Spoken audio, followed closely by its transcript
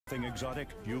something exotic,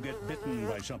 you get bitten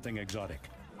by something exotic.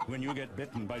 When you get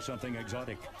bitten by something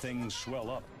exotic, things swell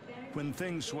up. When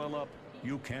things swell up,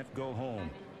 you can't go home.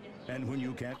 And when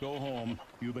you can't go home,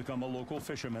 you become a local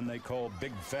fisherman they call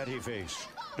Big Fatty Face.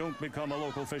 Don't become a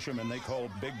local fisherman they call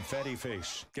Big Fatty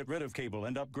Face. Get rid of cable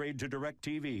and upgrade to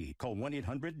DirecTV. Call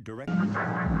 1-800-DIRECT.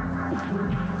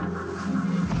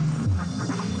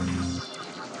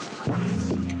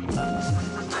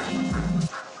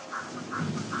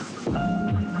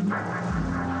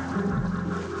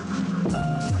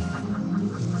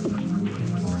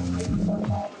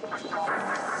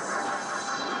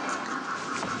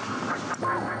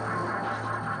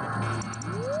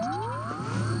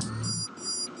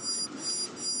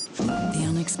 The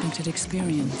Unexpected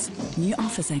Experience. New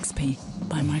Office XP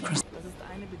by Microsoft. Das ist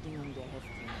eine Bedingung der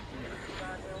Heftigen.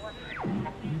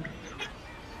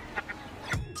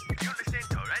 You listen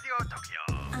to Radio Tokyo.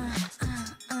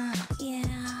 Yeah.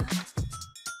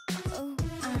 Ooh,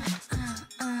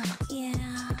 yeah.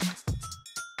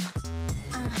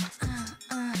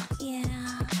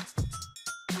 Yeah.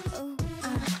 Ooh,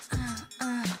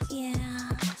 yeah.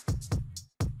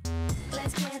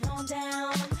 Let's get on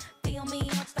down. Feel me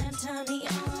up and turn me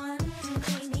on.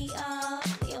 Clean me up.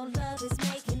 Your love is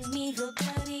making me feel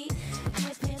dirty.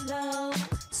 Dip it low.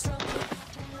 Stroke it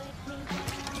and lick me down.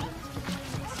 Make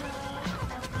me slow.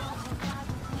 Alcohol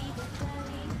we get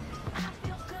dirty. I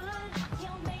feel good.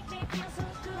 You make me feel so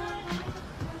good.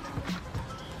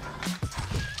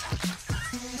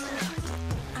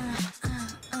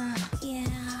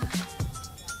 Yeah.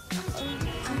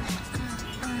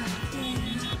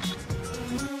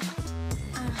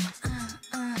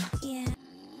 Yeah.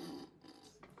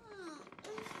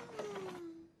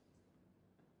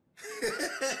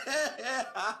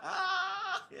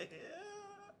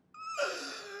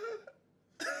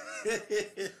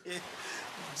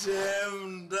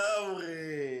 Dzień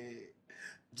dobry.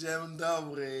 Dzień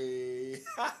dobry.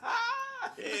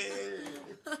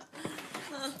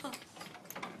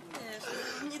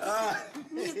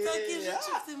 Nie takie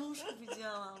rzeczy w tym łóżku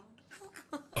widziałam.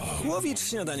 Łowicz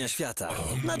śniadania świata.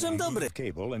 Na czym dobry?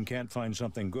 Cable and can't find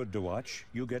something good to watch,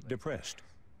 you get depressed.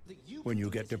 When you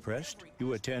get depressed,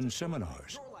 you attend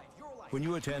seminars. When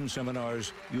you attend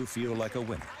seminars, you feel like a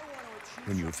winner.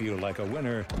 When you feel like a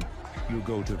winner, you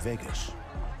go to Vegas.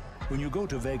 When you go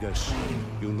to Vegas,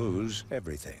 you lose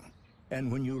everything.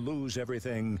 And when you lose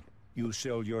everything, you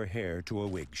sell your hair to a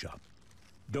wig shop.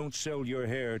 Don't sell your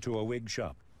hair to a wig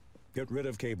shop. Get rid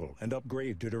of cable and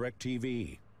upgrade to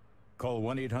DirecTV. Call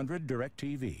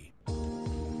 1-800-DIRECTV.